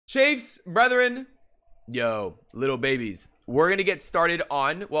Chiefs, brethren, yo, little babies, we're going to get started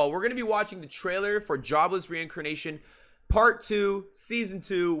on, well, we're going to be watching the trailer for Jobless Reincarnation Part 2, Season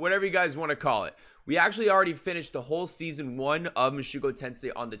 2, whatever you guys want to call it. We actually already finished the whole Season 1 of Mushoku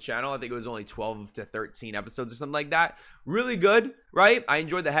Tensei on the channel. I think it was only 12 to 13 episodes or something like that. Really good, right? I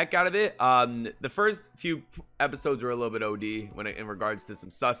enjoyed the heck out of it. The first few episodes were a little bit OD in regards to some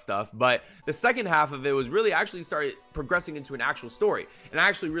sus stuff, but the second half of it was really actually started progressing into an actual story, and I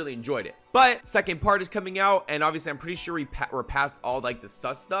actually really enjoyed it. But second part is coming out, and obviously I'm pretty sure we're past all like the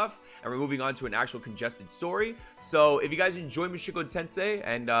sus stuff, and we're moving on to an actual congested story. So if you guys enjoy Mushoku Tensei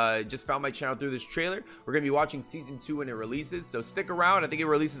and just found my channel through this trailer, we're gonna be watching Season 2 when it releases. So stick around. I think it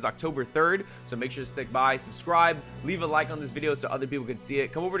releases October 3rd. So make sure to stick by, subscribe, leave a like on this video so other people can see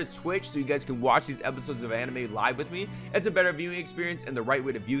it. Come over to Twitch so you guys can watch these episodes of anime live with me. It's a better viewing experience and the right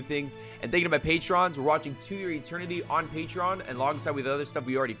way to view things. And thank you to my patrons. We're watching To Your Eternity on Patreon, and alongside with other stuff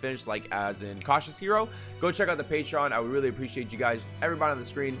we already finished, like as in Cautious Hero. Go check out the Patreon. I would really appreciate you guys. Everybody on the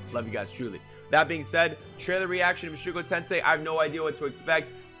screen, love you guys truly. That being said, trailer reaction of Mushoku Tensei. I have no idea what to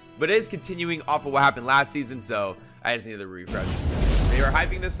expect, but it is continuing off of what happened last season, so I just needed a refresh. They are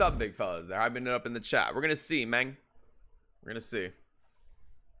hyping this up, big fellas. They're hyping it up in the chat. We're gonna see, man. We're gonna see.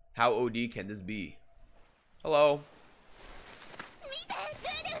 How OD can this be? Hello.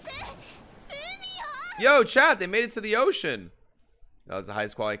 Yo, chat, they made it to the ocean. That was the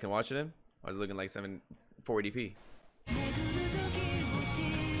highest quality I can watch it in. I was looking like 480p.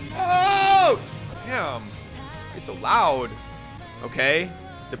 Oh! Damn. It's so loud. Okay.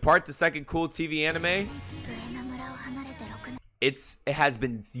 Depart the second cool TV anime. It has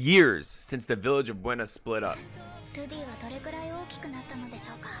been years since the village of Buena split up.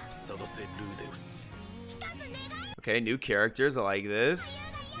 Okay, new characters. I like this.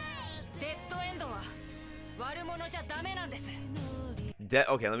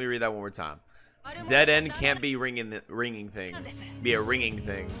 Okay, let me read that one more time. Dead end can't be ringing thing. Be a ringing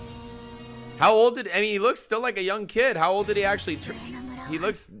thing. How old did? I mean, he looks still like a young kid. How old did he actually turn? He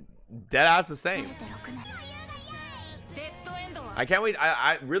looks dead ass the same. I can't wait.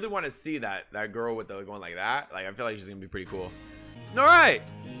 I really want to see that girl with the going like that. Like, I feel like she's gonna be pretty cool. All right,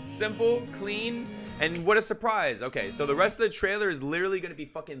 simple, clean, and what a surprise. Okay, so the rest of the trailer is literally gonna be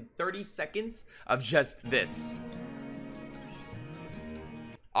fucking 30 seconds of just this.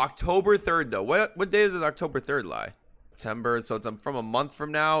 October 3rd though. What day does October 3rd lie? September. So it's from a month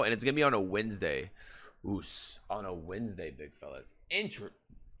from now, and it's gonna be on a Wednesday. Oos, on a Wednesday, big fellas.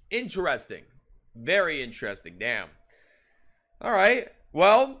 Interesting. Very interesting. Damn. All right.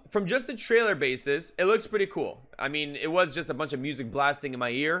 Well, from just the trailer basis, it looks pretty cool. I mean, it was just a bunch of music blasting in my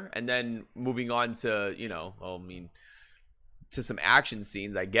ear, and then moving on to, you know, well, I mean, to some action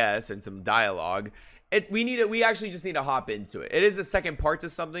scenes, I guess, and some dialogue. We actually just need to hop into it. It is a second part to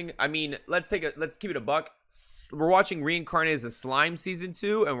something. I mean, let's keep it a buck. We're watching Reincarnated as a Slime Season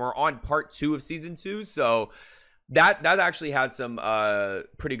 2, and we're on Part 2 of Season 2, so that actually has some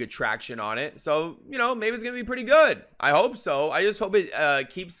pretty good traction on it. So, you know, maybe it's gonna be pretty good. I hope so. I just hope it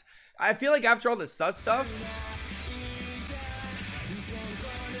keeps. I feel like after all the sus stuff,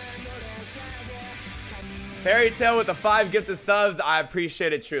 Fairy Tale with the 5 gifted subs. I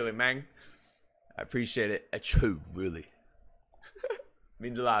appreciate it truly, man. I appreciate it. Really.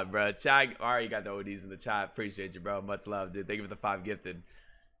 Means a lot, bro. Chat. All right, you got the ODs in the chat. Appreciate you, bro. Much love, dude. Thank you for the 5 gifted.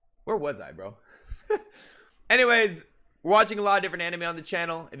 Where was I, bro? Anyways, we're watching a lot of different anime on the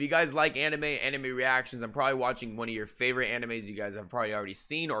channel. If you guys like anime reactions, I'm probably watching one of your favorite animes you guys have probably already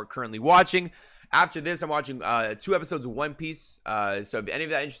seen or are currently watching. After this, I'm watching 2 episodes of One Piece. So if any of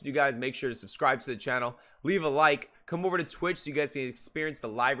that interests you guys, make sure to subscribe to the channel. Leave a like. Come over to Twitch so you guys can experience the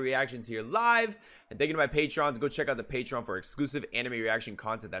live reactions here live. And thank you to my patrons. Go check out the Patreon for exclusive anime reaction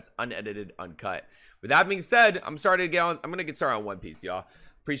content that's unedited, uncut. With that being said, I'm gonna get started on One Piece, y'all.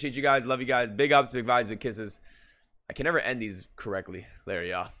 Appreciate you guys. Love you guys. Big ups, big vibes, big kisses. I can never end these correctly. There,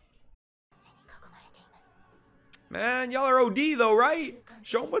 y'all. Man, y'all are OD though, right?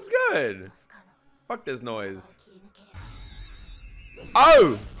 Show them what's good. Fuck this noise.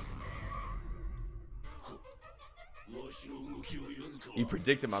 Oh! You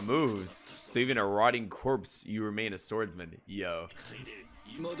predicted my moves. So even a rotting corpse, you remain a swordsman. Yo.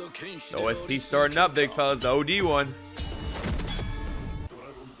 The OST starting up, big fellas. The OD one.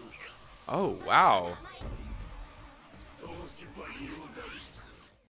 Oh, wow.